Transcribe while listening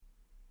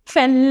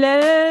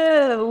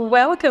Hello,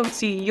 welcome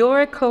to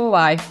Your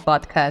Co-Wife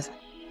Podcast.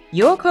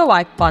 Your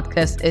Co-Wife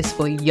Podcast is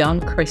for young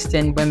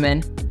Christian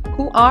women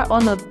who are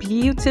on a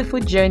beautiful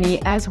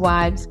journey as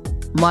wives,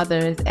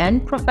 mothers,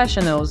 and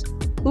professionals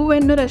who are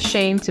not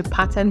ashamed to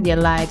pattern their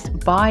lives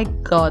by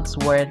God's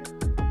word.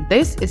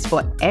 This is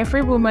for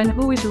every woman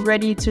who is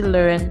ready to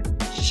learn,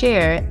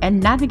 share, and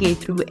navigate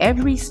through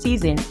every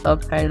season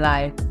of her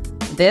life.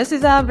 This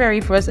is our very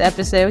first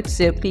episode,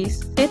 so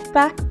please sit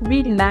back,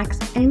 relax,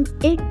 and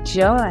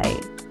enjoy.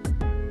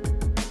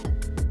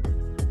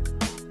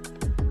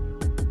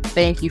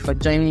 Thank you for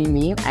joining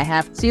me. I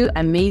have two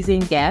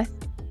amazing guests,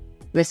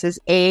 Mrs.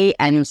 A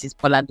and Mrs.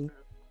 Pollard.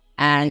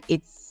 And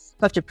it's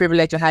such a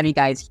privilege to have you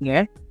guys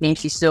here.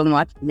 Thank you so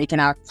much for making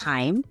our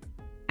time.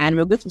 And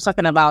we're going to be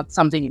talking about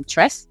something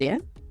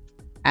interesting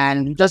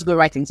and just go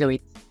right into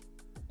it.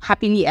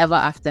 Happily ever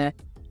after,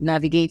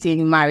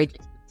 navigating marriage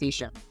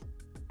expectations.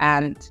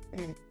 And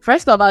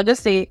first of all, I'll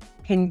just say,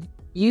 can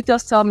you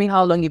just tell me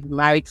how long you've been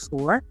married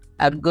for?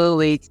 I'll go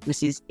with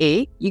Mrs.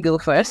 A. You go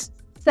first.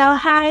 So,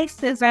 hi,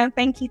 Susan.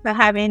 Thank you for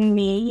having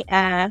me.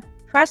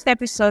 First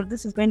episode,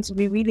 this is going to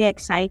be really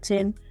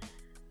exciting.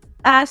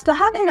 So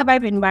how long have I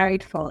been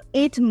married for?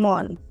 8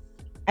 months.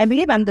 I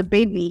believe I'm the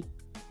baby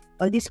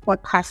on this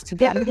podcast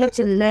today. I'm here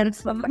to learn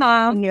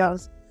from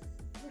yours.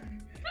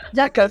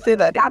 Jack can say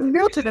that. I'm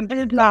new to the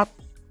business.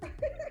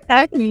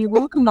 Exactly.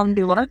 Welcome on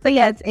the one. So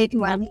yeah, it's 8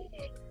 months.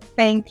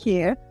 Thank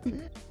you.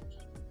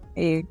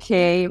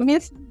 Okay.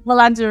 Miss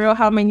Volandero,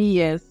 how many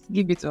years?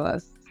 Give it to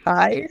us.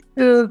 Hi,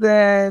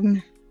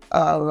 Susan.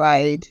 All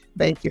right.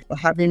 Thank you for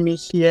having me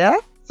here.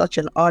 Such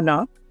an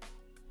honor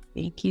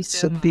Thank you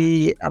so to much.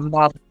 be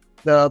among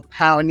the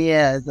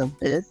pioneers of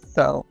this.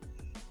 So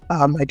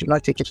I do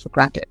not take it for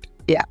granted.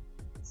 Yeah.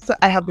 So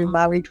I have been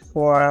married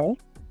for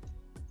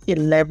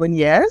 11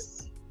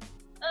 years.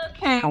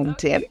 Okay.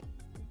 Counting.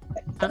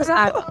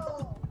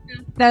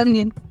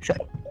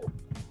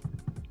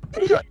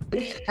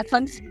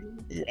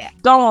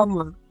 Don't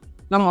worry.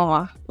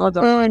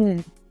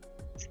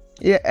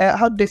 Yeah.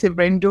 How do they say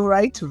Rendo,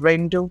 right?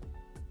 Rendo.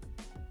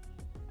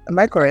 Am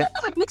I correct?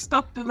 I mixed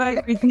up the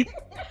everything.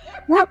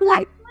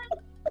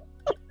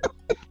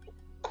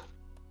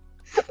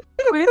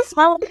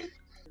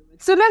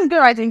 So let's go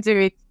right into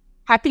it.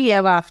 Happily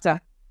ever after.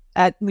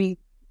 We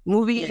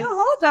movie. So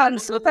hold on,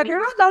 Susan.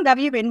 How long have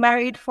you been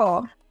married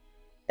for?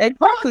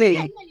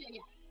 Exactly.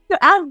 So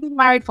I've been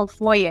married for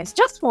 4 years.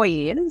 Just 4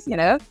 years,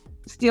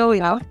 Still,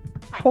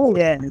 Oh,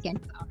 yes.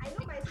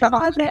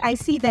 I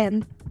see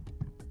them.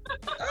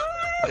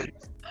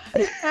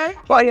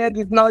 4 years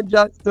is not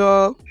just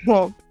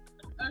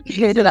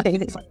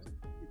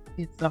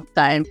It's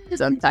sometime.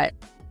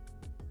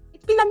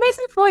 It's been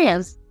amazing 4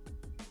 years.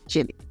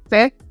 Chilly.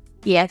 Fair?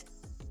 Yes.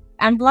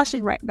 I'm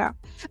blushing right now.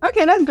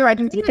 Okay, let's go right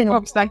into it. So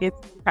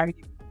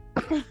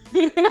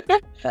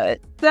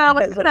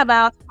we're talking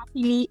about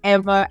happily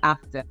ever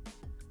after.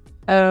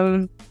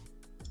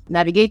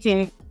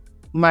 Navigating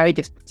marriage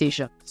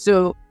expectations.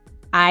 So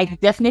I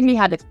definitely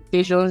had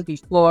expectations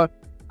before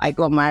I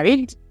got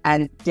married,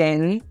 and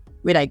then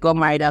when I got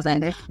married, I was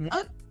like,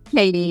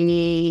 okay,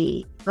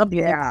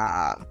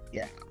 yeah.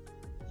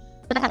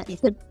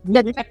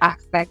 different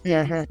aspects,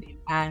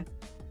 and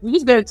we're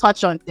just going to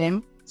touch on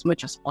them as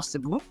much as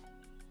possible.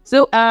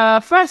 So,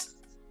 first,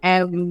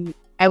 I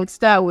would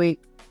start with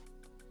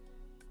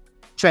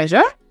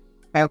Treasure.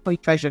 I'll call you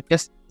Treasure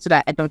just so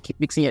that I don't keep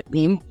mixing your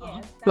name.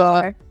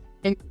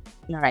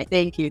 All right,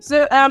 thank you.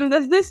 So,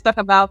 there's this talk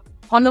about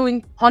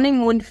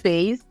honeymoon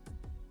phase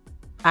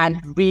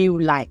and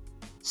real life.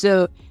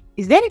 So,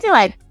 is there anything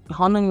like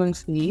honeymoon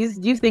phase?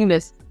 Do you think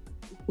this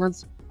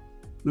was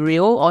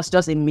real or it's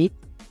just a myth?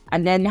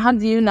 And then how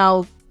do you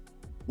now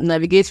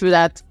navigate through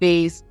that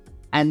phase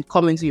and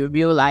come into your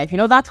real life?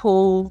 That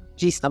whole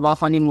gist about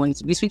honeymoon,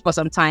 to be sweet for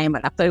some time,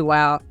 but after a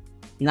while,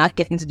 you're not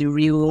getting to the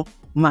real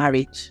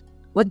marriage.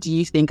 What do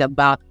you think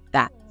about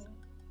that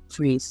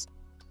phrase?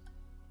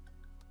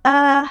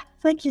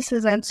 Thank you,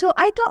 Susan. So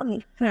I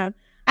don't know.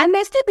 I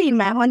may still be in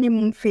my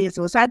honeymoon phase,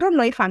 so I don't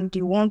know if I'm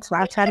the one to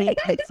actually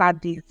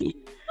accept this.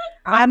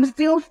 I'm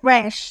still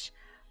fresh.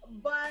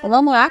 But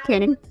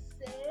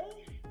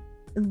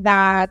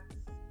that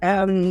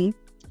I'm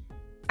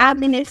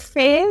in a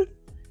phase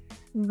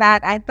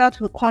that I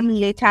thought would come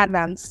later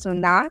than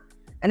sooner.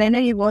 And I know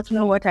you both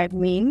know what I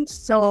mean.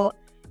 So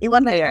it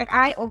was like an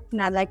eye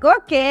opener, like,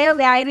 okay,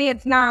 we are in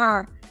it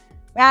now.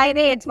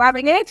 We're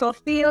beginning to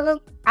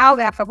feel how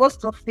we are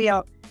supposed to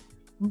feel.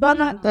 But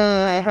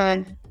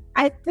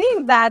I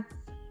think that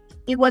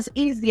it was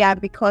easier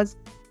because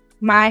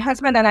my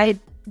husband and I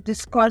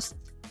discussed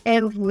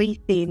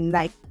everything.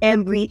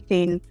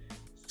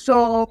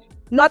 So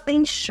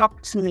nothing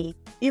shocked me,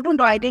 even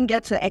though I didn't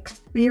get to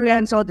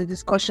experience all the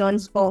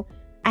discussions. But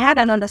I had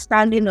an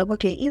understanding of,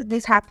 okay, if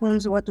this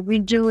happens, what do we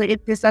do?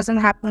 If this doesn't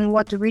happen,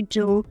 what do we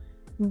do?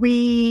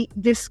 We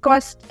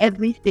discussed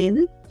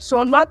everything.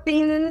 So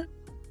nothing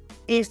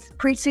is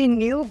pretty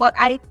new, but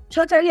I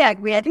totally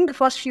agree. I think the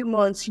first few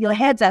months, your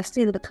heads are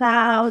still in the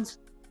clouds.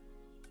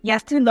 You're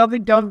still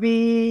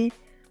lovey-dovey,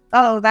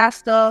 all of that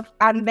stuff.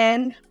 And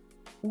then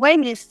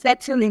when you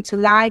settle into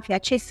life, you're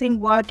chasing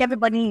work,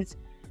 everybody is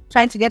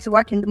trying to get to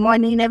work in the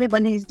morning,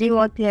 everybody is doing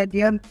what they're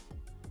doing.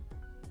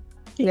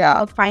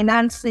 Yeah. Of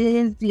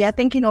finances, you're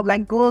thinking of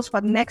like goals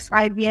for the next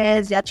 5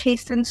 years, you're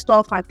chasing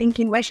stuff and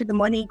thinking, where should the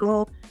money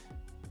go?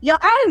 Your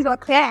eyes are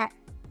clear.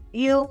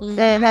 You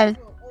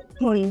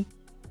open.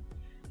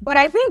 But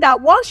I think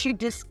that once you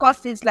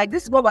discuss it, like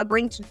this is what we're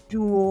going to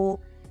do,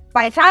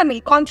 by the time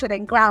it comes to the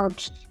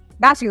ground,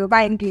 that's your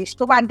English.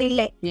 So one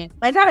day, Yeah.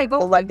 by the time I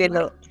go, Over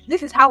there.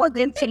 this is how we're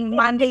going to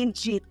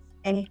manage it.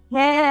 And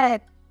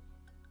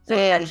so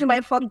you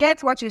might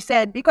forget what you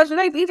said, because you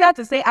know it's easier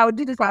to say I'll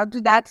do this, I'll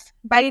do that.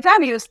 By the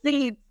time you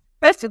sleep,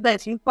 first to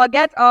this, you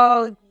forget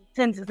all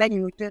things that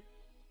you do.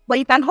 But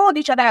you can hold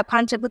each other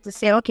accountable to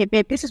say, okay,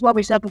 babe, this is what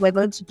we said we're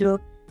going to do.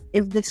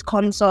 If this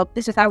comes up,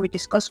 this is how we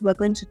discuss we're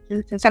going to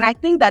do things. And I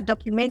think that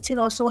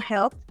documenting also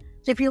helps.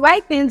 So if you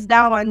write things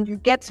down and you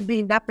get to be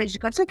in that place, you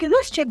can say, okay,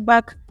 let's check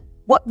back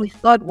what we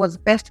thought was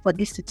best for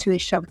this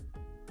situation.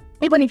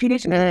 Even if you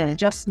need to make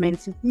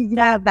adjustments, it's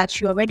easier that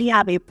you already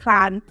have a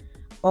plan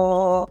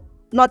or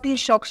nothing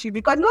shocks you,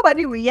 because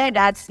nobody will hear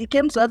that it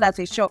came to us as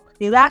a shock.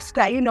 They'll ask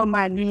that,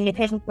 man, you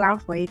have a plan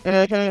for it. So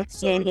I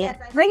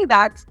think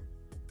that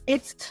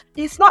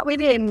it's not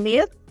really a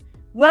myth.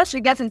 Once you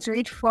get into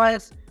it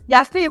first,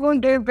 you're still even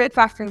doing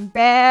breakfast in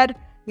bed,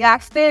 you're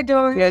still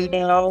doing,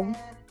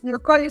 you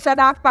call each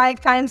other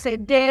 5 times a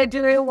day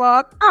during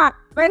work.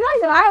 When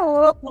I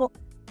work,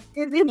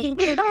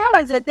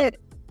 it's a day.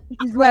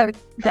 As well,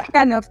 that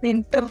kind of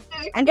thing. So,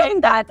 and then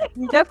that,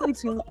 you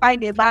definitely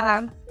find a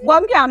balance.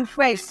 One day I'm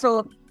fresh,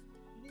 so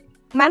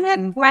my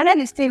head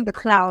is still in the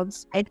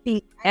clouds, I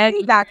think.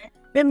 And that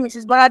maybe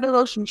Mrs.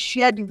 Baradolo should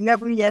share the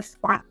 11 years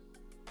span.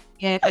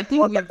 Yeah, I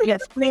think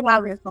explain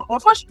how it's not.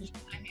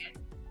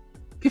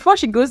 Before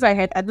she goes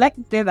ahead, I'd like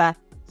to say that,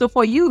 so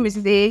for you,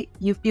 Mrs. A,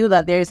 you feel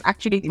that there is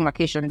actually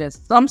demarcation. There's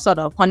some sort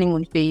of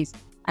honeymoon phase,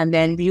 and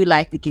then real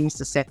life begins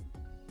to set.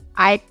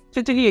 I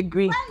totally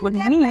agree with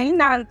me.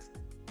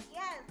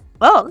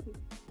 Oh,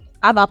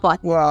 how about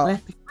part? Wow. I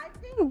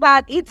think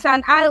that it's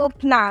an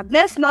eye-opener.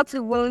 Let's not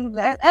even,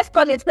 let's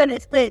call it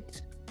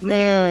straight.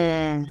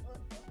 Let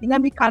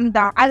me calm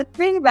down. I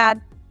think that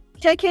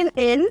checking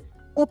in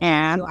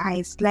opens your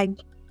eyes. Like,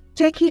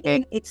 checking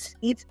in, it's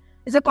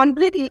a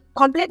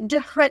complete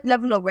different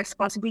level of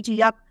responsibility.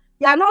 You're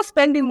not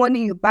spending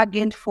money you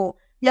bargained for.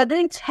 You're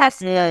doing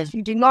tests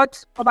you did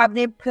not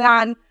probably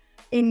plan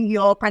in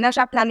your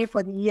financial planning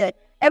for the year.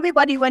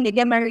 Everybody, when they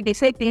get married, they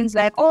say things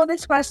like, oh,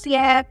 this first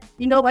year,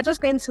 we're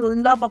just going to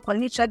love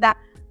upon each other.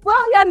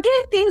 Well, you're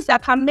doing things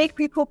that can make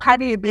people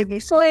carry a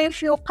baby. So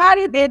if you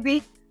carry a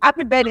baby,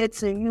 happy birthday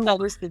to you.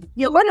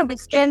 You're going to be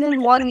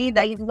spending money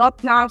that you did not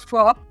plan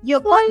for. You're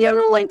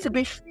going to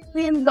be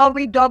feeling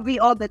lovey-dovey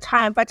all the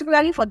time,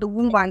 particularly for the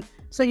woman.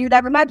 So you'd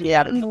have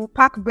imagined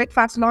pack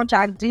breakfast, lunch,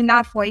 and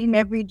dinner for him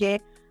every day.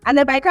 And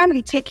then by the time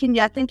you take him,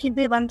 you're thinking,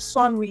 babe, I'm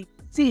sorry.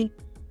 See,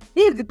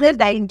 this is the place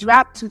that you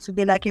drive to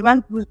today, like you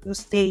want to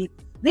stay.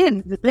 This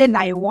is the place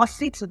that you want to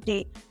see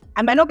today.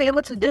 I might not be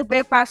able to do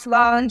breakfast,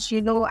 lunch,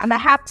 and I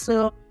have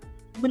to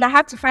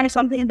find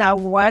something that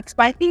works.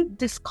 But I think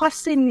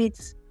discussing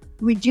it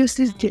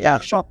reduces the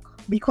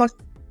shock, because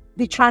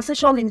the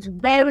transition is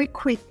very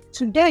quick.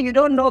 Today, you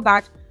don't know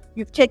that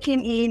you've taken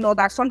in or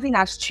that something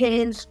has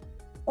changed.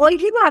 Or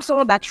if you have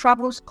someone that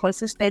travels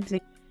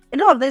consistently,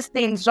 all of these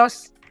things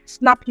just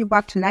snap you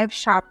back to life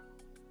sharp.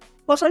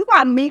 But some people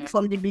are made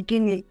from the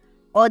beginning,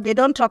 or they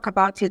don't talk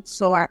about it.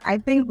 So I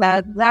think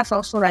that's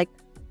also like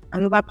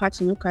another part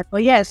to look at.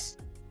 But yes,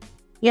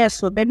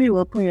 so maybe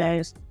we'll open your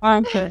eyes.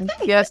 Okay.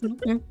 Yes.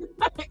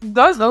 It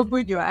does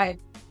open your eyes,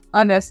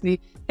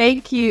 honestly.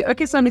 Thank you.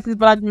 Okay, so Mrs.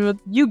 Vladimir,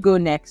 you go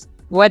next.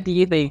 What do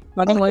you think?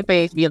 What do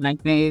you feel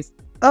like this?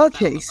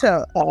 Okay,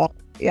 so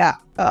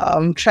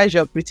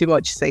Treasure pretty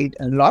much said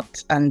a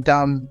lot, and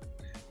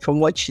from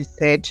what she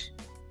said,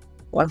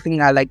 one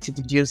thing I like to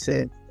deduce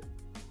is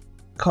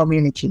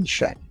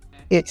communication.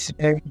 It's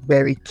very,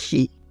 very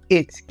key.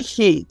 It's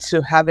key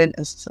to having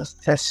a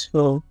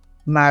successful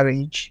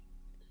marriage.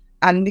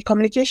 And the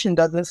communication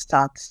doesn't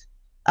start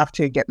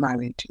after you get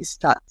married. It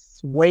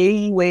starts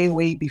way, way,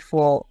 way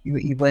before you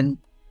even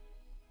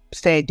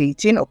start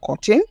dating or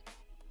courting.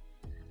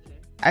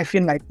 I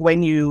feel like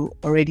when you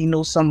already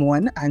know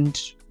someone, and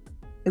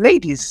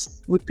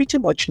ladies, we pretty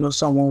much know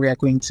someone we are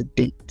going to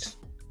date.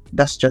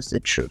 That's just the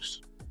truth.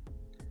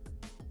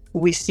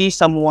 We see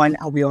someone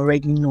and we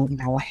already know in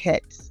our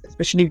heads,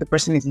 especially if the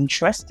person is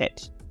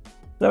interested.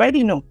 We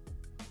already know.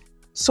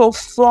 So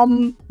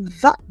from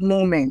that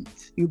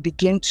moment, you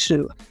begin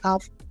to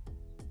have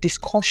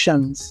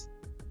discussions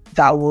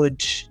that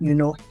would,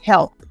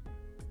 help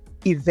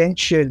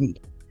eventually.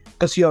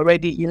 Because you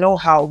already,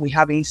 how we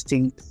have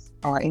instincts.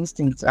 Our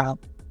instincts are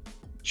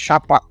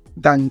sharper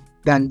than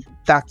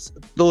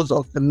those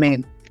of the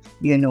men,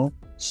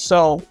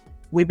 So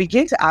we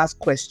begin to ask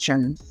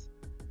questions,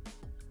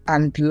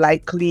 and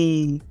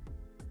likely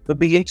we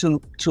begin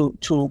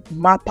to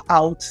map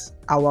out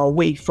our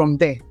way from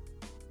there,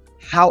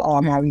 how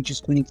our marriage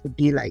is going to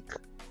be like.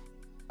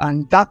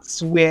 And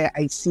that's where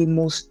I see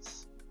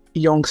most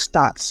young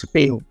stars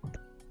fail.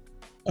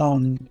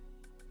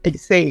 They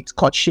say its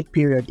courtship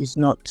period is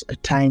not a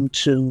time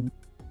to,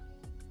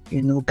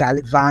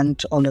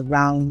 gallivant all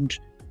around,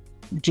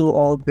 do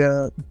all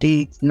the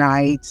date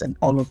nights and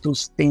all of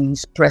those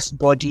things, press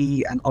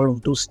body and all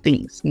of those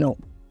things. No,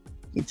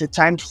 it's a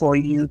time for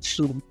you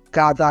to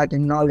gather the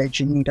knowledge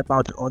you need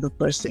about the other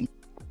person.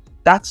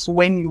 That's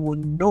when you will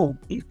know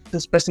if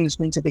this person is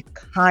going to be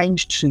kind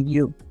to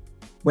you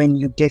when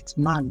you get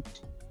married.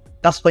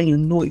 That's when you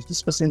know if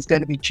this person is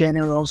going to be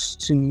generous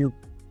to you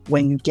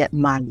when you get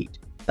married.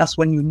 That's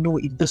when you know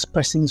if this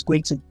person is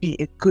going to be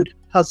a good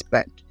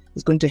husband,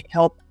 is going to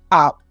help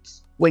out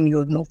when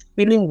you're not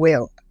feeling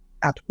well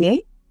at home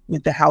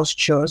with the house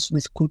chores,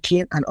 with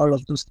cooking and all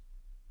of those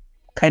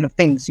kind of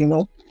things,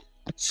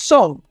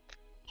 So,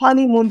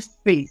 honeymoon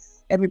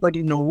phase,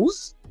 everybody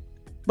knows.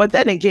 But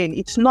then again,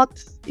 it's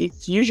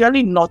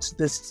usually not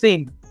the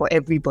same for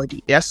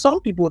everybody. There are some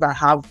people that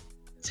have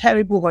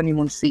terrible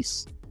honeymoon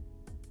phase.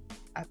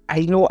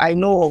 I know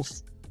of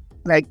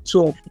like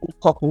 2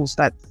 couples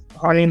that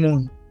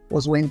honeymoon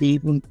was when they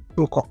even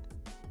broke up.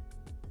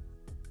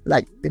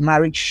 Like the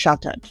marriage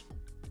shattered.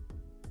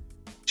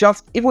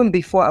 Just even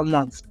before a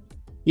month.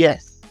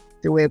 Yes,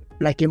 they were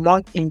like a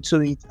month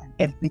into it and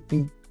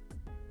everything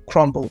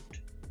crumbled,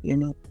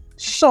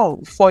 So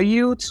for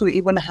you to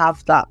even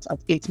have that at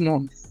 8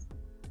 months,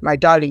 my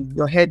darling,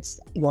 your head is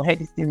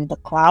in the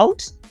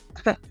clouds.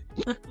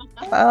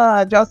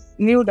 Just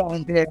kneel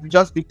down there,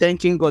 just be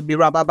thanking God, be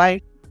rabbi.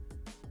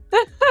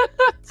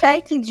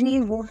 Thank you,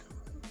 Jesus.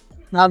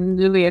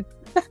 Hallelujah.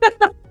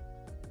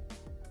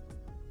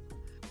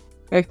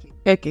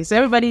 Okay. So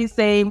everybody is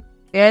saying,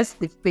 yes,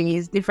 the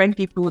phase, different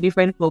people,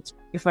 different folks,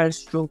 different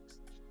strokes.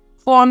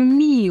 For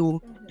me,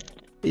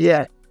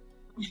 yeah.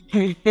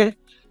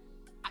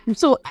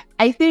 So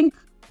I think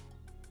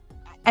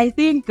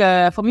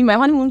for me, my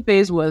honeymoon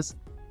phase was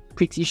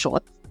pretty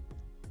short.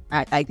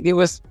 It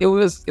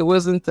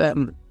wasn't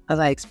as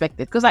I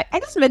expected, because I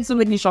just met so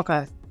many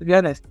shockers, to be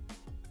honest.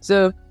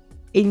 So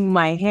in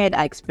my head,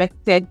 I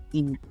expected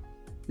the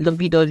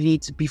lovey-dovey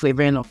to be for a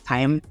very long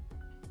time.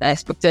 I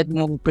expected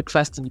more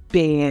breakfast in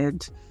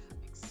bed.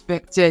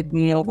 Expected,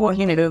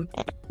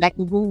 like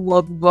people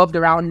revolved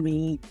around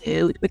me.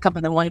 They would wake up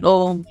in the morning,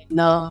 oh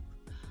no,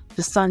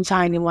 the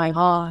sunshine in my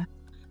heart.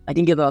 I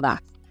didn't get all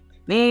that.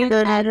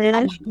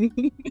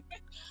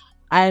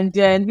 And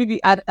then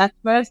maybe at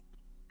first,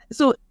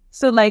 so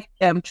like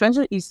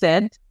Treasure, you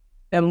said,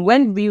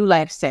 when real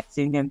life sets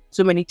in, and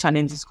so many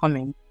challenges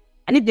coming,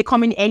 and if they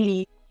come in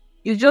early,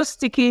 you're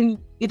just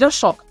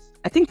shocked.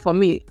 I think for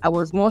me, I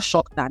was more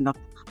shocked than not.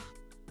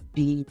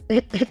 Am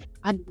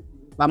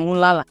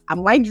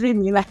I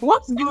dreaming? Like,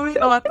 what's going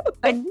on?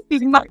 Like,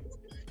 this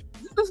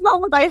is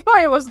not what I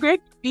thought it was going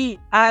to be.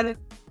 And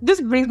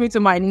this brings me to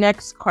my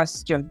next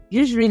question.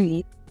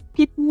 Usually,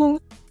 people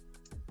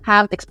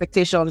have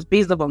expectations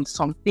based upon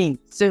something.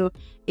 So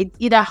it's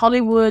either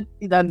Hollywood,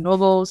 either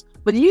novels.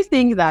 But do you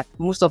think that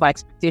most of our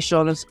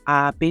expectations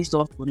are based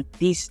off on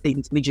these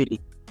things majorly?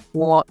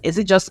 Or is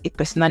it just a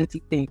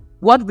personality thing?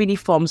 What really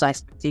forms our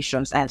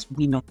expectations as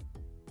we know?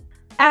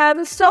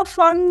 So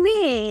for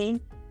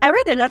me, I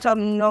read a lot of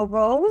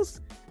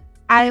novels.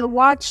 I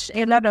watch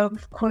a lot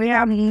of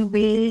Korean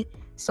movies.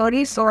 The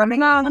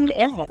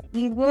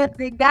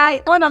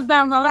guy, one of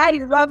them,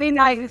 is loving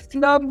like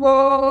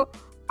slow-mo,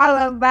 all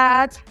of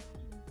that.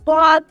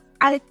 But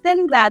I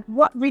think that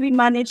what really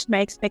managed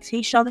my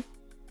expectation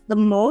the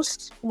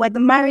most were the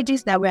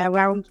marriages that were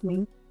around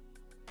me.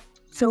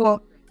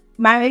 So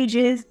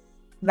marriages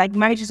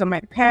of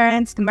my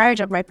parents, the marriage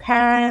of my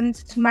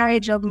parents, the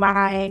marriage of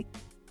my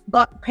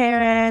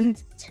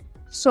godparents.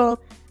 So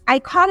I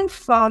come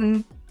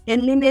from a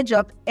lineage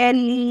of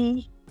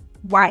early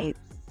wives.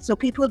 So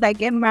people that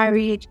get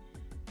married,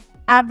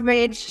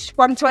 average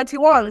from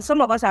 21.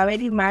 Some of us are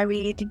already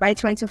married by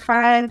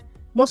 25.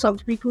 Most of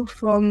the people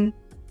from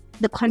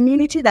the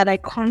community that I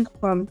come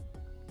from,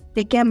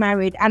 they get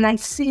married, and I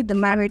see the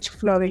marriage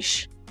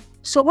flourish.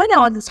 So when I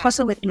was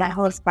discussing with my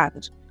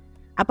husband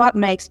about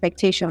my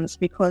expectations,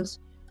 because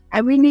I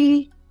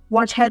really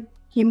wanted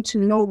him to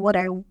know what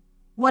I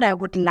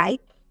would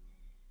like,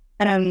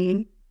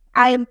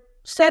 I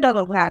said all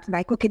of that,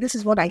 like, okay, this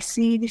is what I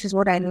see, this is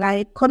what I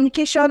like.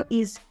 Communication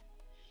is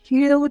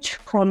huge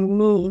for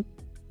me.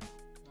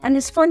 And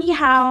it's funny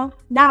how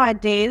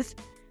nowadays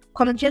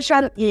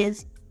communication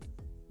is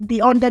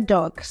the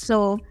underdog.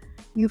 So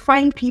you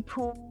find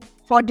people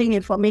hoarding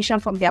information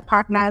from their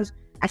partners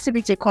as if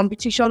it's a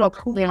competition of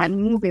who they can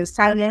move in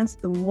silence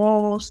the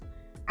most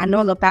and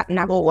all of that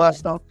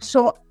stuff.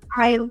 So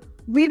I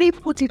really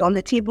put it on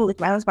the table with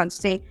my husband to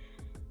say,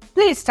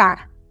 please, sir,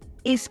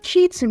 it's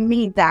key to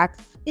me that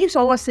if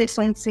someone says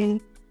something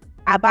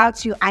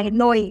about you, I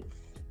know it.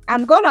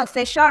 I'm gonna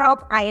say, shut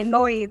up, I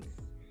know it.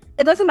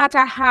 It doesn't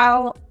matter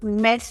how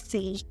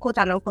messy, quote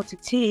unquote,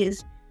 it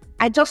is.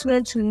 I just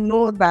want to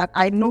know that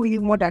I know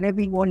you more than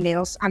everyone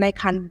else and I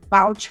can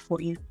vouch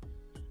for you.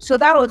 So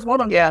that was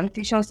one of the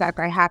invitations that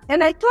I had.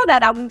 And I thought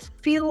that I would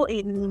feel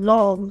in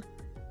love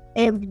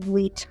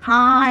every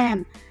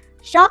time.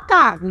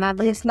 Shocker! No,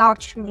 it's not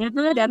true.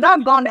 They're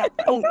not gonna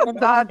think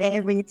about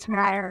every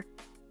time.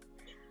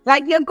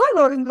 Like, you're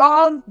going to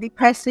love the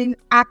person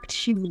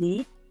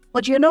actively,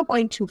 but you're not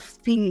going to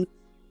feel it.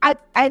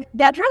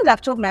 There are times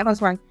I've told my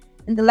husband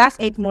in the last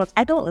 8 months,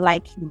 I don't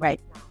like you right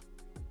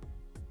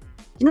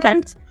now.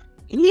 And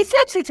he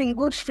said it in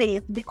good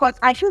faith because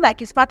I feel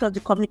like it's part of the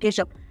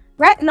communication.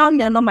 Right now,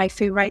 you're not my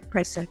favorite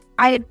person.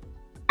 I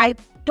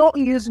don't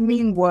use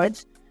mean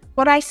words,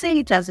 but I say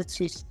it as it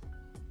is.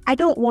 I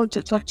don't want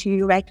to talk to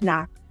you right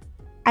now.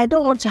 I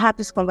don't want to have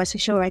this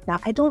conversation right now.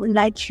 I don't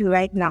like you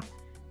right now.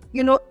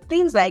 You know,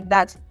 things like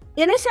that.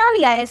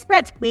 Initially, I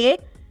expect,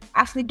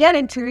 as we get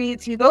into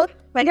it, you know,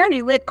 when you're in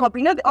the wake up,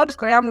 you know, all this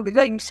Korean movies,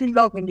 you see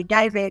love in the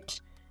guy's head.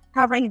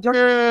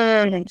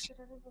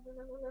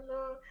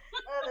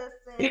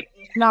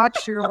 It's not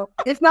true.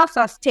 It's not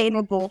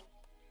sustainable.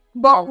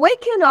 But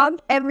waking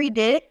up every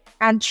day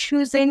and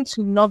choosing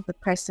to love the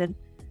person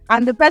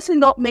and the person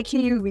not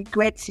making you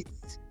regret it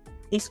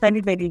is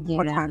very, very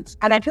important.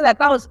 And I feel like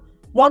that was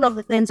one of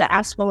the things I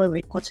asked for when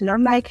we continued.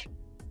 I'm like,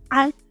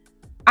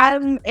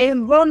 I'm a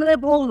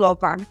vulnerable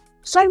lover.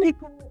 Some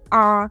people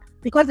are,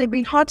 because they've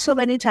been hurt so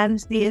many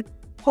times, they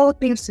hold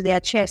things to their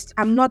chest.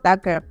 I'm not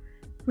that girl.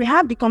 We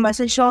have the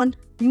conversation.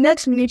 The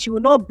next minute, you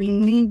will not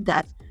believe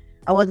that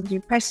I was the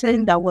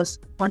person that was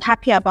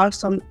unhappy about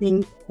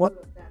something.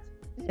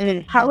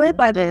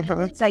 However,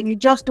 it's like you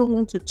just don't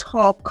want to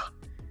talk.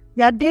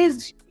 There are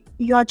days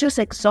you are just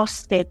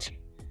exhausted.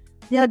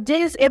 There are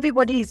days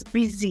everybody is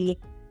busy,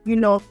 you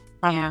know.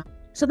 Yeah.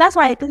 So that's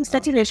why I think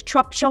setting a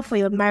structure for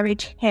your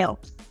marriage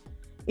helps.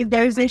 If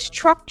there is a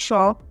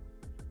structure,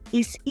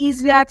 it's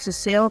easier to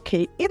say,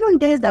 okay, even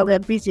days that we're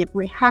busy,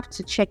 we have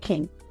to check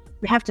in.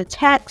 We have to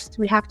text,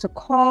 we have to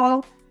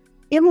call.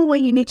 Even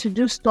when you need to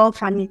do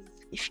stuff and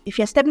if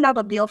you're stepping out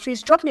of the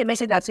office, drop me a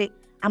message that say,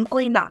 I'm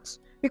going out.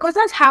 Because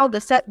that's how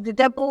the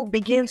devil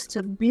begins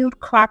to build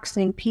cracks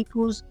in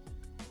people's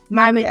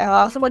marriage.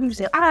 Somebody will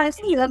say, I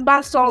see you in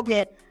bad song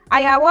here.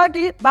 I award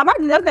it, but my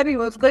didn't tell me he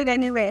was going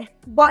anywhere.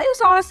 But if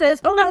someone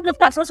says, don't have the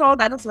person, so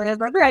that is what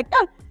I'll be like,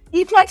 oh,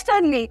 he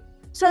texted me.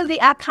 So the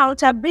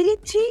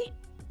accountability,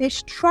 the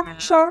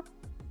structure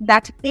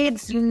that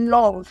aids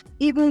love,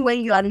 even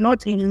when you are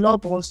not in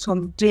love on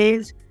some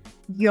days,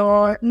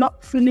 you're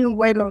not feeling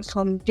well on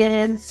some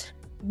days,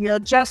 you're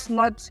just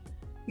not,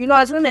 you know,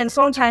 as women,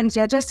 sometimes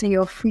you're just in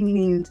your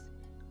feelings.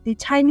 The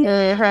tiny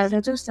things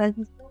are just like,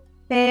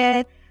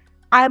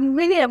 I'm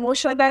really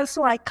emotional,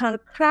 so I can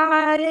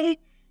cry.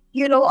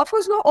 You know, of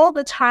course, not all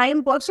the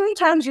time, but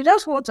sometimes you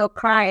just want to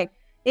cry.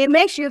 It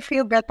makes you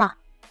feel better.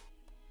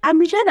 I'm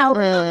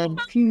really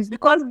confused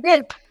because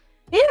they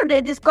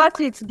discuss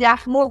it, they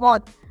have moved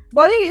on.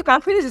 But if you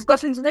can finish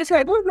discussing today, so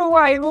I don't know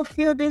why I don't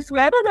feel this way.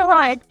 I don't know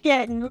why I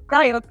can't. You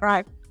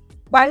cry.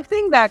 But I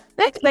think that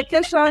the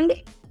expectation,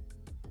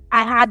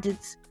 I had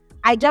it.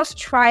 I just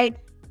tried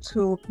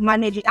to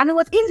manage it. And it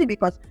was easy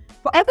because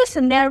for every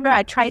scenario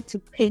I tried to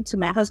paint to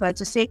my husband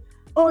to say,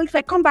 oh, if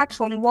I come back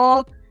from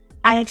work,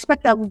 I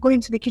expect that we'll go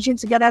into the kitchen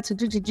together to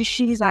do the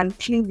dishes and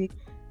clean it.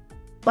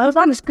 But I was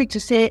on quick to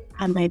say,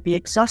 I might be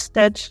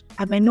exhausted.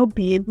 I might not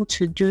be able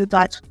to do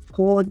that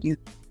for you.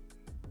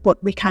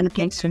 But we can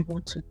get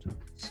someone to do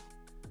it.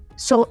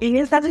 So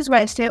that is why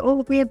I say,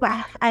 oh, babe,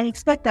 I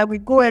expect that we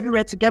go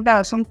everywhere together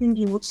or something.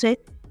 He would say,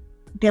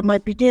 there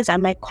might be days I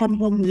might come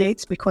home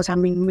late because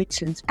I'm in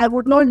meetings. I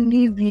would not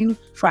leave you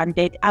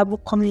stranded. I will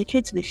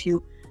communicate with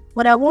you.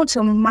 But I want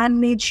to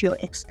manage your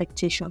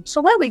expectations.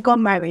 So when we got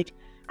married,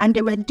 and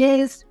there were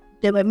days,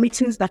 there were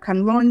meetings that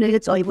can run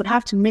late, or you would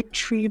have to make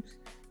trips.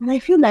 And I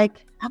feel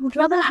like I would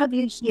rather have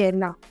you here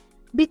now.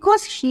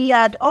 Because he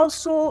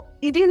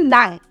didn't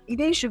lie. He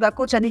didn't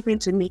sugarcoat anything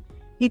to me.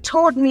 He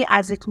told me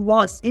as it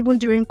was, even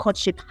during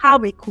courtship, how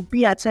it could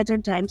be at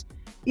certain times.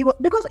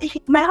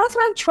 My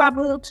husband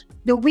traveled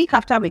the week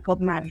after we got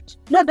married.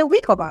 No, the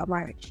week of our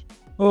marriage.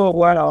 Oh,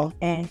 wow.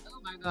 And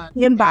Oh my God.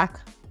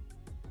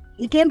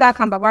 He came back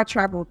and Baba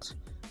traveled.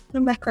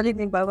 I'm not calling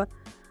him Baba.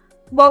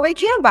 But we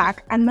came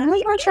back and my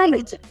husband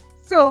traveled.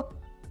 So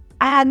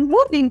I had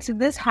moved into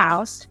this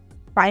house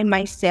by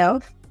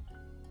myself.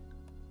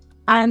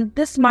 And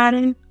this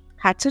man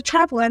had to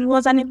travel, and it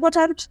was an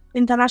important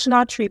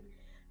international trip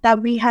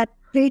that we had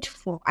prayed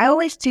for. I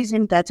always tease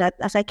him that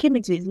as I came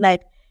into his life,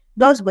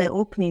 doors were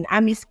opening.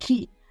 I'm his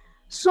key.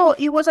 So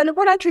it was an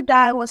important trip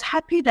that I was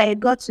happy that I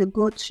got to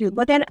go to.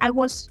 But then I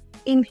was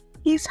in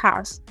his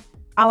house,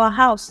 our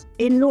house,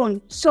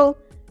 alone. So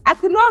I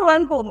could not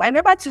run home. I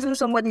remember teasing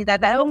somebody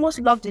that I almost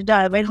loved the day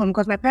I went home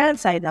because my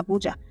parents are in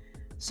Abuja.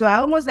 So I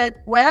almost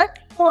said, well,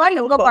 I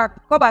know,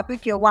 go back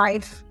with your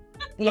wife.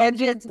 Yeah,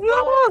 just,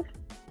 no.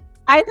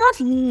 I thought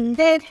he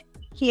did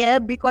here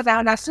because I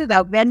understood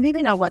that we're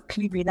living our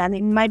Cleveland and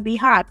it might be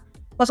hard.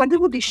 But some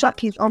people, the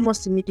shock is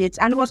almost immediate.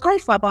 And it was going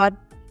for about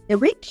a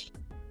week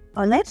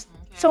or less.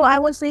 Okay. So I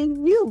was a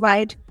new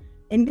bride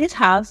in this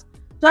house,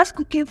 just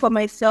cooking for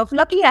myself.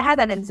 Luckily, I had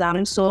an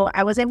exam, so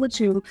I was able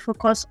to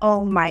focus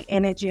all my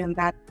energy on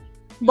that.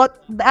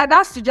 But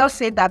that's to just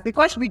say that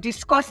because we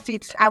discussed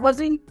it, I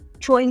wasn't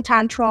throwing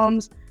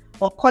tantrums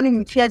or calling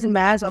with tears in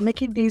my eyes or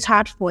making things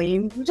hard for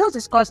him. We just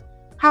discussed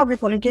how we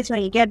communicate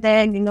when you get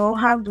there,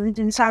 how do we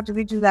do this, how do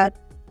we do that.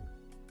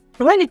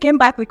 And when he came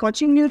back, we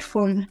continued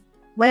from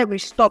where we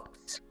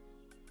stopped.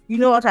 You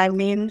know what I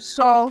mean?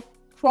 So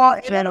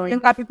for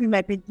younger people,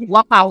 might be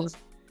What house?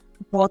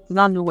 But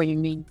not know what you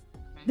mean.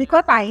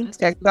 because I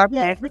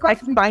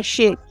because my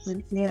shit.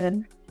 you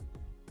don't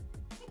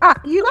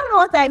know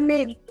what I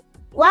mean.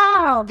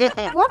 Wow,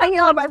 what are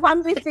you all my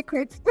family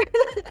secrets?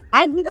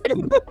 I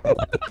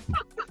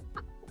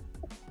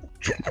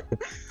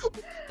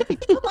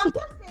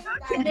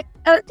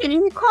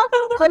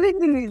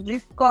everything is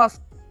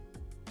discussed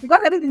because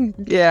everything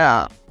is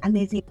Yeah. and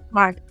there's a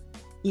part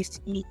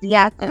is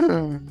easier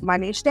to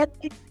manage that.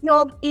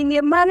 In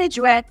a marriage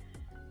where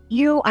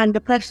you and the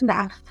person that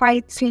are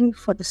fighting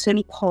for the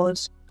same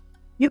cause,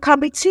 you can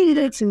be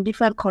teammates in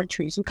different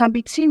countries, you can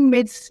be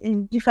teammates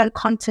in different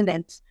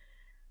continents,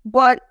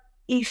 but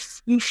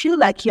if you feel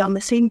like you're on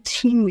the same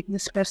team with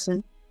this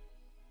person,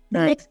 it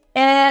makes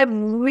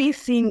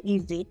everything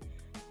easy.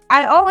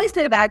 I always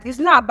say that it's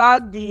not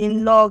about the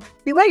in love.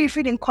 The way you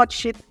feel in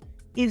courtship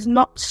is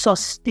not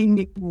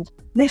sustainable.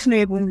 Let's not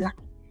even lie.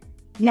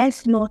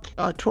 Let's not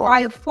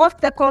try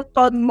first, second,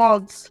 third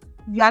months.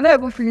 You are not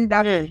even feeling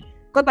that way.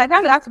 Because by the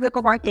time you have to wake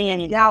up and clean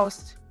in the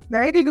house,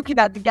 you're already looking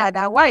at the guy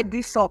that why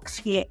this socks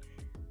here.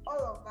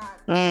 All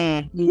of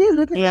that. He's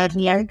looking at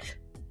me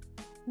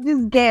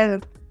this girl.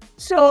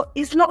 So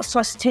it's not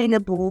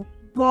sustainable,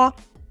 but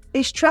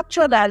a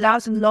structure that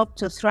allows love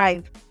to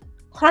thrive.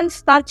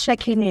 Constant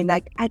checking in,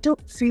 like I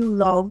don't feel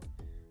love.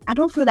 I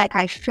don't feel like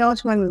I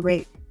felt when we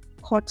were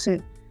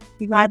courting.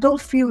 I don't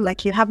feel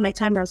like you have my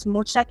time as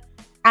much. Like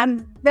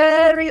I'm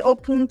very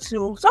open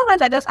to.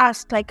 Sometimes I just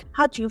ask, like,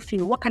 how do you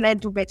feel? What can I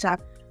do better?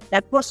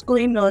 Like, what's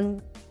going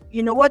on?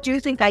 What do you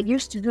think I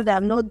used to do that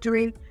I'm not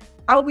doing?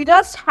 And we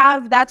just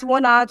have that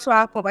 1 hour, 2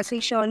 hour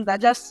conversation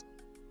that just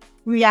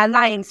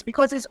realigns,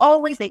 because it's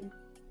always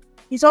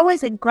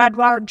a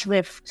gradual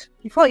drift.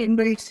 Before you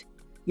know it,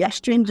 you're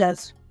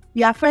strangers.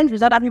 You are friends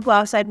with other people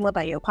outside more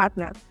than your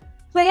partner.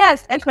 So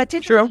yes,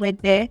 expectations were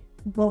there,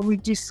 but we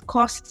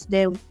discussed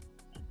them.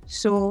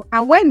 So,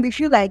 and when we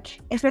feel like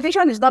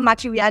expectation is not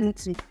matching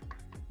reality,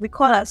 we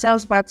call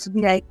ourselves back to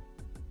be like,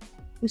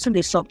 listen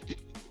this up.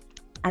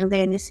 And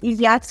then it's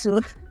easier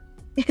to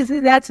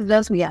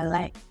just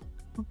realize.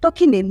 I'm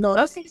talking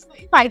enough. If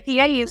I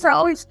hear you, so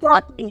always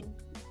talking.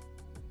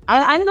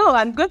 I know,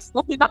 I'm good.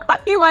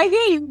 I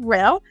hear you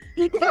well.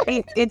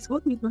 It's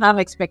good to have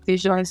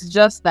expectations. It's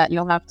just that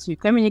you'll have to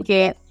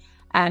communicate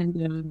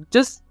and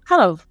just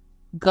kind of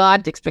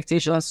guard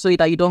expectations so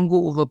that you don't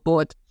go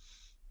overboard.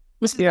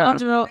 Yeah.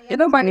 Andrew, You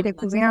don't mind the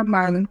Korean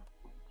man.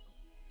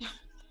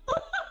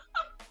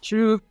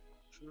 True.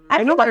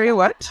 I know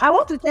what? I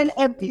want to tell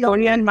every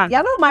Korean man.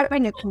 You're not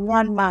marrying a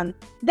Korean man.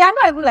 They're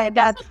not even like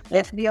that,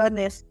 let's be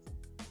honest.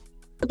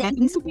 And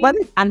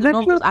the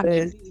truth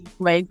is,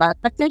 right, but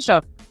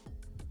expectation.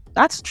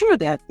 That's true.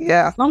 That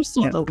some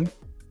sort of.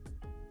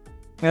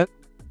 Yeah.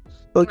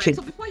 Okay.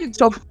 So before you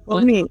So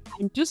for me,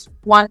 I just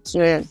want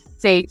to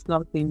say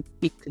something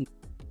quickly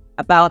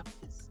about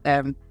this.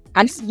 And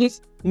this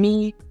is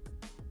me,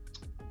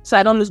 so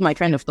I don't lose my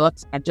train of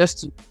thought. And just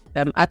to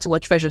add to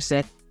what Treasure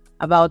said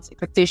about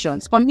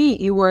expectations. For me,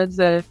 it was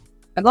I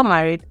got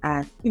married,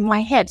 and in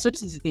my head. So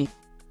this is the thing.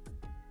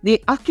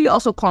 They actually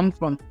also come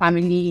from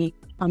family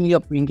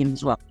upbringing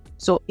as well.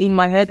 So in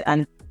my head,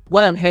 and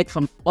what I've heard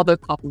from other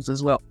couples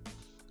as well,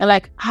 and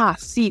like,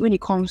 see, when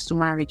it comes to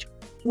marriage,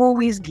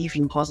 always give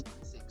your husband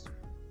sex.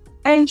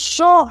 And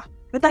sure,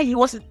 whether he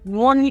was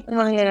one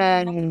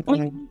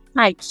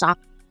night,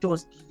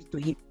 just give it to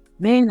him.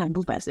 Man, I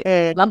do myself.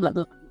 Blah blah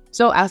blah.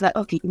 So I was like,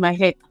 okay, in my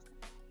head,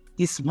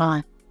 this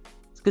man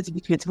is going to be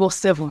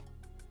 24/7.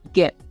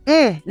 Get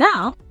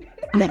now.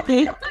 And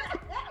then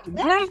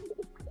I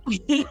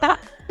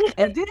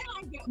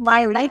get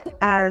married,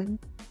 and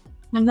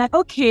I'm like,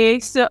 okay,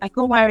 so I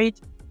got married,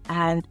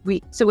 and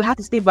we had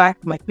to stay back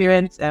at my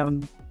parents'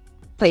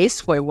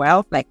 place for a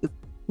while, like a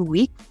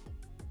week.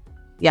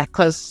 Yeah,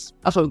 because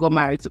after we got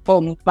married, so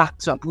all moved back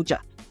to Abuja.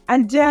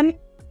 And then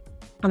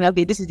I'm like,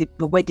 okay, this is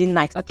the wedding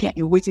night. Okay,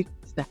 you're waiting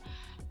for that.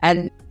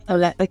 And I'm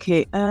like,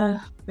 okay,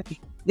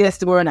 yes,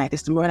 tomorrow night.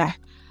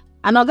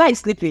 And our guy is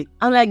sleeping.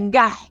 I'm like,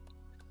 guy,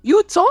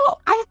 you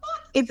talk? I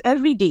thought it's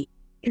every day.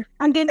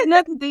 And then the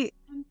next day,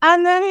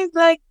 and then he's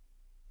like,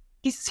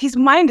 his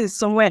mind is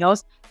somewhere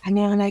else. And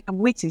then I'm like, I'm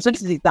waiting. So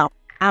this is it now.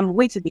 I'm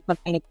waiting because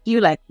I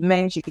feel like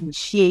men should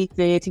initiate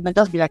it. He might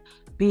just be like,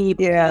 babe,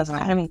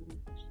 I mean,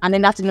 and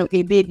then that's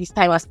okay, babe, this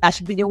time I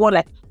should be the one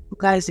like, you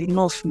guys,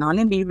 enough now.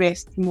 Let me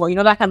rest more.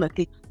 That kind of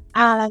thing.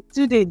 And like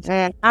 2 days,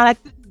 and like,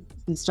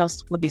 it's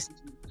just what this is.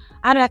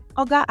 And like,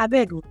 oh God, I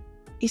beg you,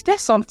 is there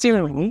something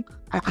wrong?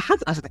 I had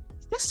to ask, like,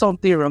 is there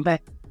something wrong?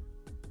 But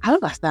I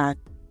don't understand.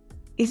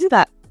 Is it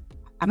that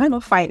I might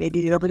not find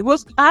it, but it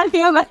was, I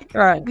feel like,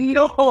 but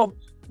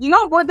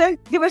then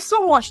there was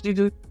so much to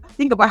do.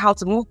 Think about how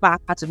to move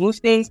back, how to move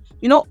things,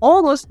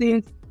 all those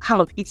things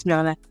kind of hits me.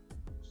 I'm like,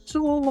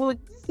 so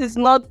this is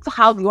not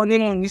how the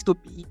honeymoon used to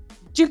be.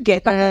 Do you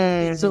get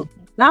that? So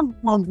that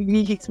one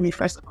really hit me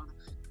first of all.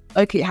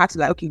 Okay, I had to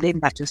let me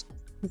just,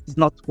 this is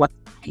not what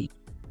I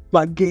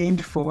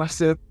bargained for.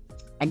 So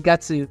I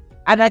got to,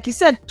 and like you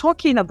said,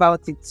 talking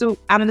about it. So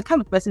I'm the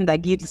kind of person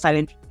that gives the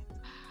silent treatment.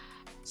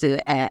 So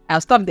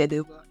I'll stop there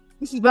though.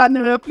 This is bad,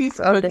 no, please.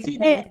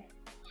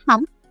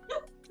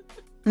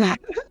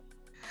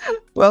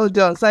 Well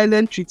done,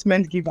 silent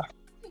treatment giver.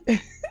 I'm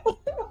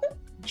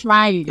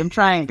trying.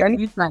 Can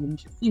you try? You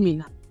should see me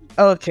now.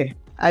 Okay,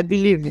 I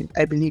believe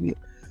you.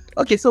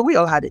 Okay, so we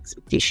all had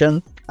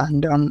expectations,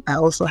 and I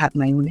also had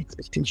my own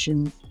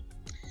expectations.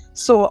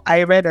 So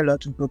I read a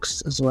lot of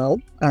books as well,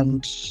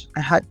 and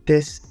I had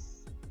this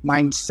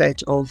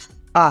mindset of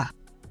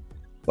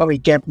when we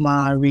get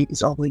married,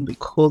 it's all going to be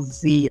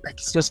cozy, like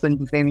it's just going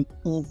to be very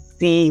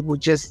easy. We'll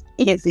just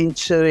ease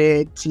into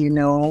it,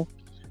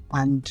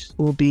 and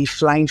we'll be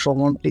flying from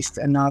one place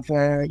to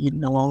another,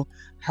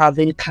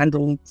 having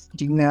candle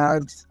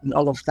dinners and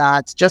all of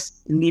that,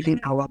 just living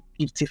our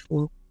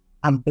beautiful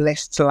and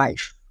blessed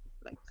life.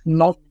 Like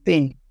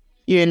nothing,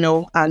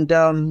 and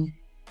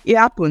it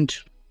happened.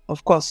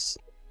 Of course,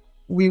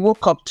 we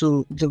woke up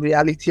to the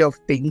reality of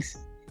things.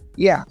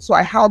 Yeah, so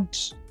I had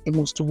a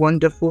most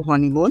wonderful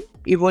honeymoon,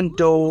 even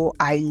though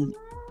I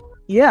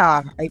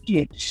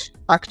did.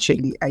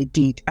 Actually, I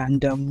did.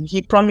 And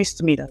he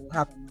promised me that we'll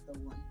have another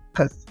one.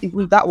 Because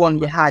even that one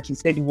we had, he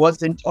said it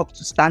wasn't up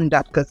to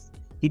standard because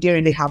he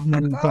didn't really have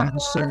money then.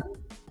 So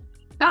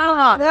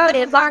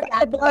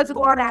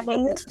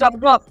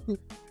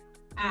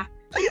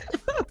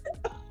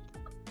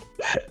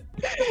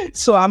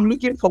so I'm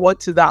looking forward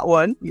to that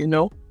one,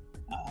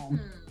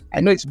 I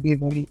know it's be a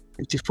very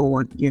beautiful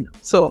one,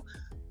 So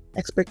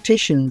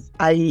expectations.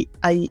 I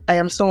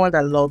am someone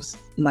that loves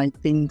my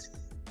things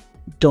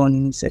done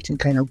in a certain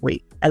kind of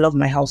way. I love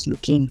my house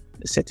looking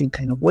a certain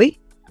kind of way.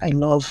 I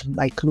love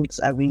my clothes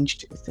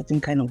arranged a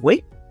certain kind of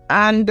way.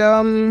 And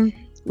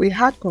we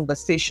had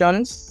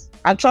conversations.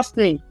 And trust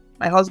me,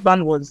 my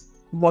husband was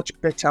much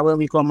better when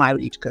we got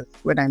married, because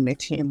when I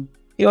met him,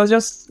 he was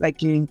just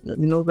like a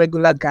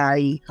regular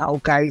guy, how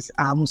guys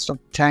are most of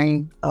the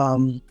time.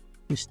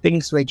 His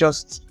things were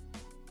just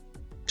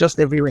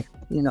everywhere,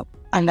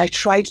 And I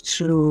tried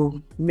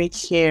to make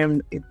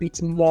him a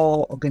bit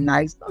more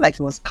organized, not like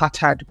he was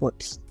scattered,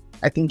 but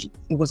I think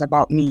it was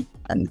about me.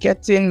 And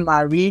getting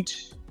married,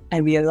 I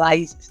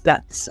realized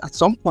that at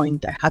some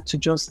point I had to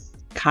just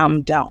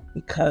calm down,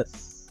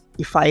 because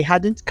if I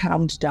hadn't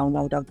calmed down,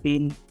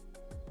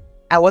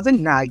 I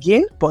wasn't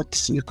nagging,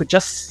 but you could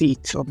just see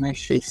it on my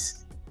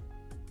face.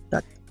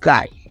 That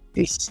guy,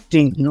 this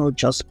thing,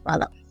 just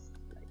balance.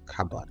 Like,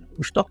 come on,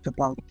 we've talked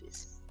about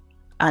this.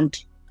 And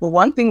the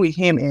one thing with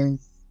him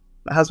is,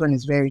 my husband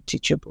is very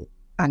teachable,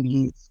 and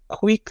he's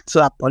quick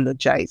to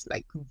apologize,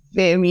 like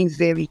very,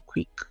 very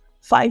quick.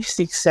 5,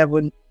 6,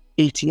 7,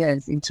 8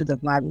 years into the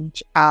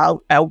marriage,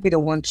 I'll be the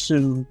one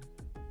to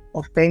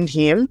offend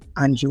him,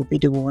 and he'll be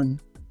the one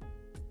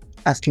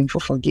asking for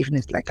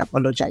forgiveness, like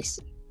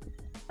apologizing.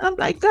 I'm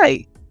like,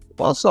 guy,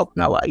 what's up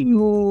now? Are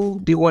you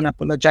the one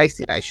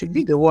apologizing? I should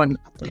be the one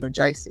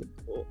apologizing.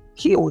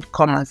 He would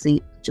come and say,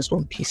 just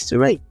one piece to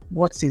write.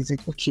 What is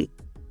it? Okay,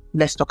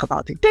 let's talk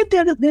about it.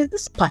 There's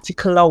this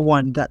particular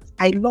one that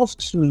I love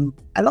to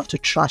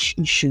trash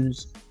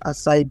issues,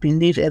 as I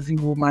believe every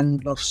woman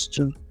loves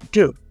to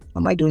do.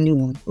 Am I the only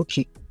one?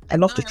 Okay, I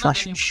love to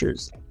trash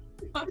issues.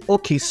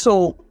 Okay,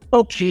 so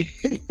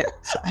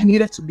I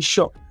needed to be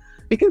sure,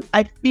 because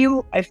I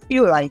feel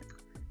like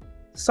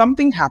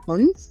something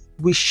happens,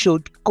 we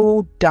should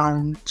go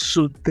down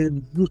to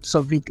the roots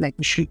of it. Like,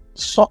 we should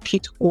talk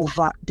it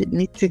over, the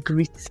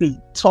nitty-gritty,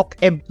 talk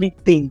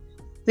everything,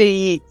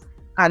 say it,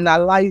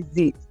 analyze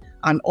it,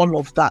 and all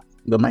of that.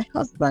 But my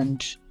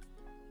husband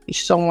is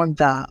someone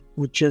that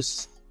would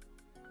just,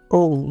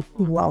 oh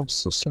wow,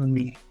 so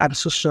sorry, I'm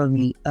so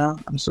sorry,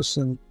 I'm so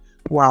sorry.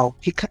 Wow,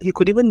 he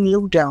could even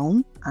kneel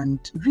down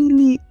and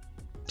really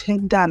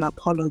tender an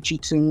apology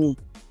to me,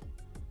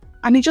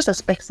 and he just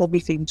expects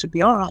everything to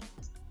be all right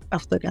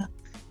after that.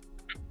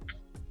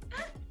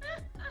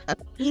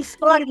 He's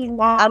funny,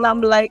 and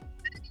I'm like,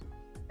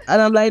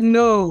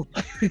 no.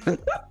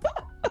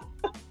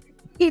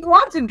 He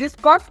wants to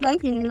discuss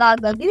like in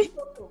London.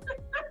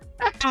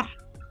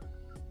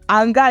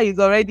 And guy is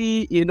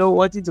already,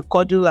 wanting to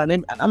cuddle,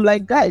 and I'm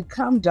like, guy,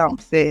 calm down,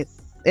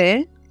 sis.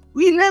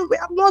 We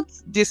have not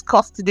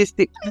discussed this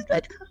thing. He's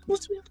like, we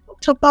have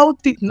talked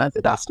about it. And I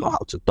said, that's not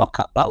how to talk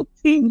about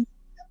things.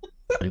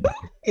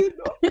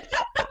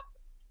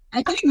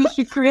 I think we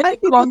should create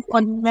one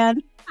on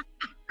man.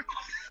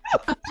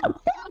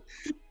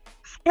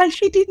 And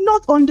she did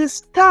not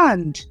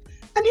understand.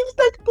 And he was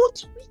like,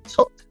 but we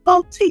talked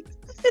about it.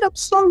 I said, I'm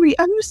sorry.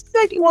 And you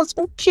said it was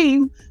okay.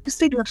 You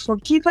said you had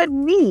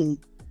forgiven me.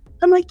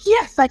 I'm like,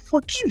 yes, I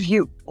forgive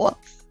you. What?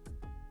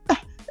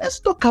 Let's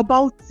talk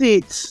about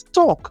it.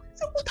 Talk. I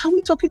said, what are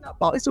we talking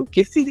about? It's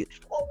okay. See, we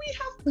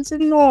have. I said,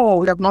 no,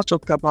 we have not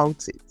talked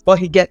about it. But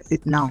he gets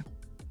it now.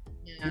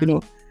 Yeah.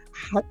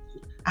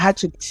 I had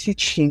to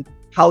teach him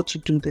how to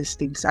do these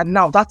things. And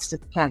now that's the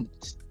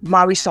point.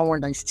 Marry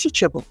someone that is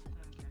teachable.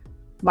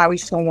 marry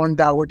someone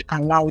that would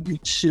allow you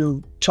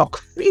to talk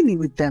freely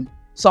with them,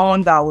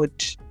 someone that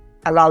would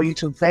allow you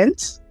to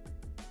vent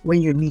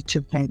when you need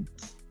to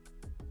vent.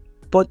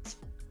 But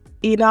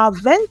in our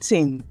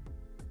venting,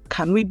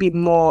 can we be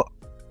more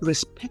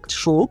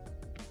respectful?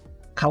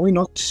 Can we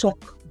not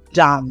talk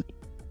down?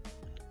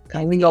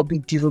 Can we not be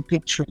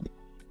derogatory?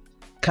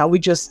 Can we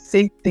just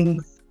say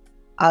things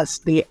as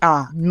they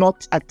are,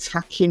 not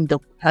attacking the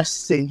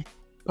person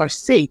per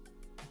se,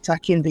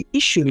 attacking the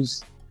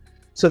issues?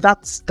 So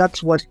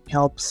that's what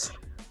helps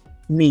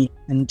me.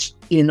 And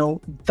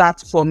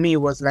that for me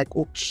was like,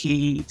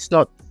 okay, it's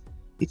not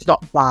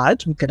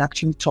bad. We can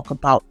actually talk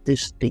about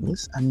these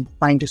things and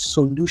find a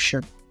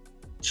solution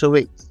to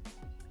it.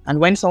 And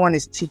when someone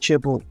is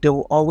teachable, they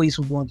will always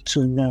want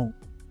to know,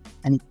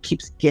 and it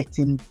keeps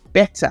getting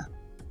better.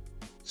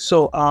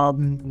 So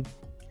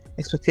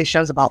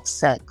expectations about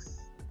sex.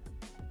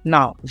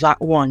 Now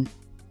that one.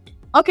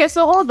 Okay,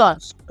 so hold on.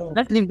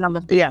 Let's leave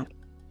number 3. Yeah.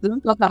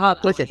 Don't talk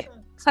about Okay.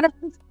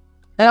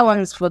 That one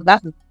is for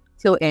that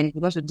till end.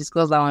 We're going to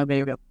discuss that one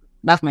very well.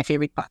 That's my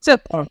favorite part. So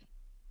talking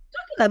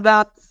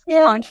about so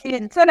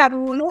that we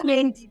will know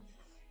plenty.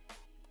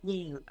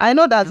 I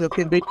know that's your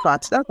favorite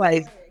part. That's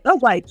why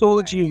I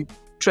told you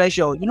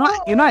treasure.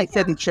 I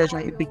said the treasure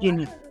at the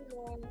beginning.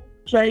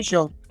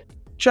 Treasure,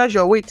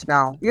 wait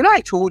now.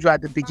 I told you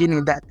at the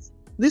beginning that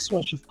this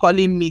one she's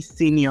calling me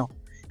senior.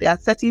 There are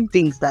certain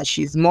things that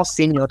she's more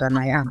senior than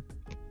I am.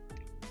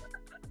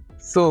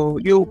 So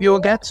you'll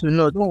get to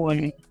know. Don't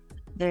worry.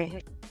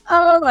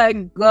 Oh my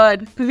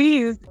God!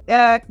 Please,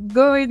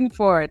 going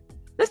forward,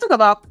 we're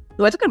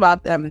talking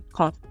about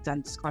conflict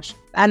and discussion.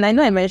 And I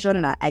know I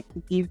mentioned that I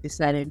could give the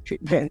silent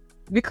treatment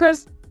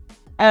because,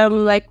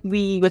 like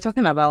we were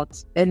talking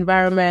about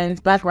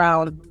environment,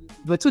 background.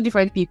 We're two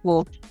different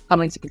people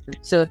coming together,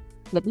 so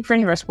the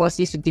different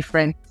responses to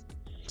different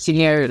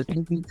scenarios.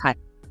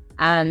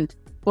 And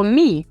for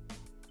me,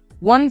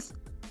 once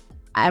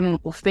I'm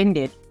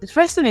offended, the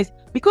first thing is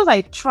because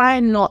I try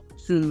not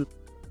to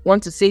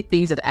want to say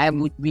things that I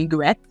would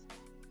regret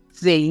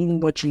saying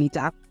much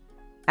later.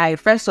 I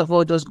first of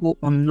all just go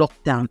on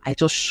lockdown. I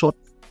just shut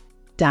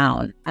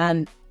down.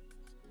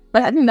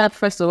 But I think that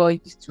first of all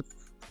is to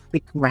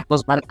make my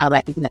husband out.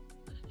 I think that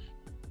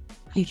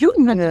you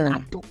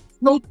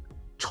don't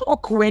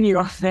talk when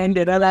you're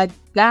offended. I'm like,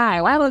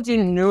 guy, why don't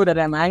you know that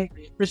I'm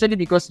angry? Especially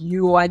because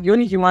you are the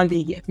only human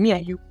being here, me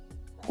and you.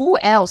 Who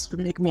else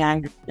would make me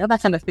angry?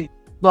 That kind of thing.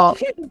 But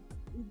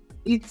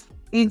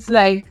it's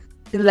like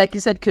you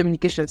said,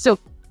 communication. So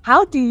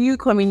how do you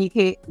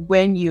communicate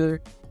when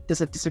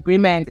there's a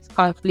disagreement, there's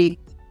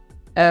conflict?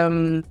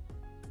 And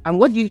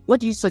what do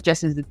you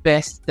suggest is the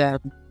best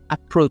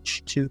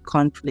approach to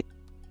conflict,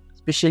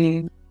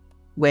 especially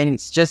when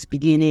it's just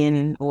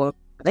beginning or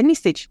at any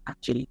stage,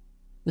 actually?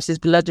 Mrs.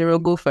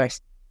 Biladero, go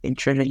first. Then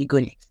Treasure, you go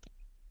next.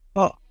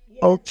 Oh,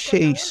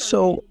 okay.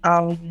 So,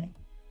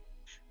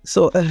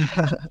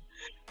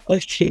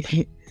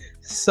 okay.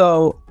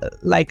 So,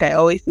 like I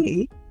always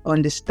say,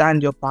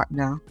 understand your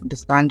partner,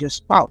 understand your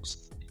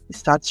spouse. It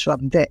starts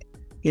from there.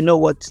 You know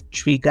what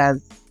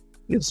triggers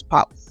your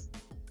spouse.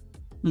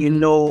 You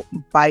know,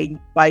 by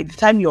the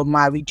time you're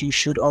married, you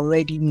should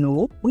already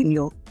know when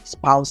your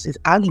spouse is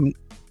angry.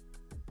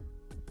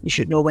 You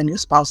should know when your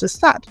spouse is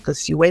sad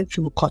because you went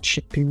through a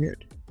courtship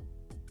period.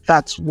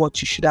 That's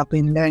what you should have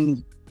been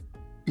learning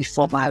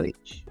before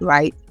marriage,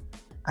 right?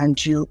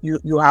 And you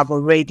have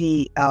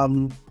already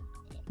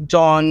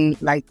done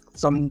like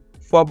some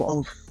form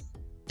of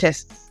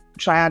tests,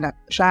 try and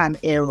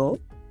error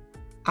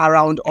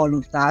around all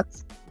of that.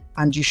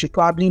 And you should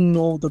probably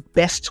know the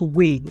best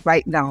way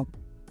right now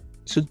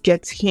to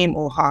get him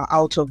or her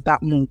out of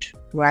that mood,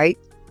 right?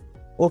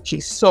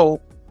 Okay,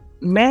 so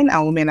men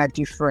and women are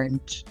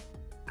different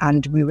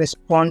and we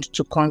respond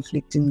to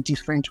conflict in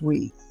different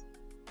ways.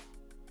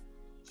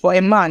 For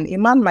a man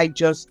might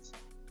just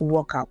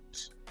walk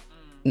out.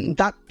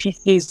 That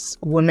pisses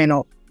women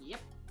off. Yep.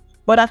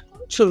 But I've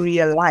come to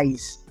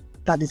realize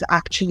that is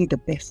actually the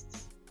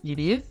best. It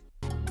is?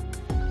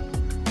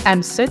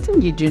 I'm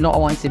certain you do not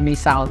want to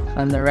miss out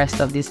on the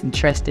rest of this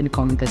interesting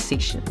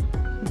conversation.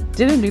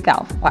 Do look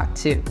out for part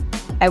 2.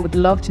 I would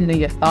love to know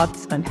your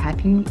thoughts on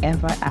happily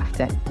ever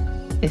after.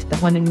 Is the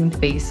honeymoon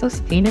phase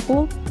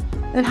sustainable?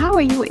 And how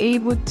are you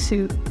able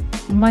to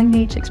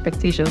manage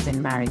expectations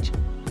in marriage?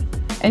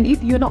 And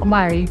if you're not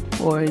married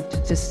or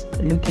just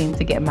looking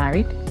to get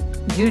married,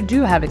 you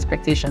do have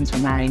expectations for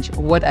marriage.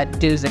 What are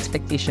those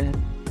expectations?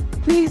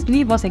 Please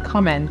leave us a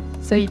comment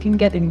so you can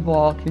get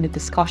involved in the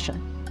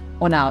discussion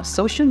on our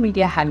social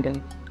media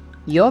handle,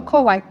 Your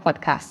Co-Wife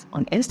Podcast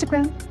on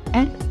Instagram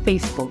and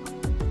Facebook.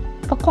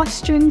 For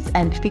questions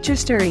and feature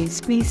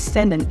stories, please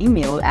send an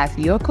email at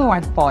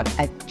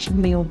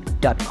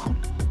yourcowifepod@gmail.com.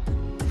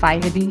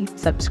 Finally,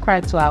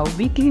 subscribe to our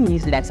weekly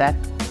newsletter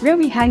where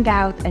we hang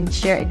out and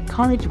share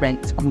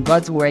encouragement from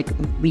God's work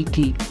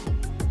weekly.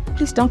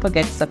 Please don't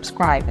forget to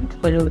subscribe and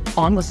follow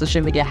on the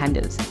social media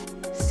handles.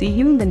 See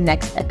you in the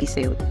next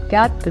episode.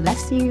 God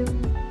bless you.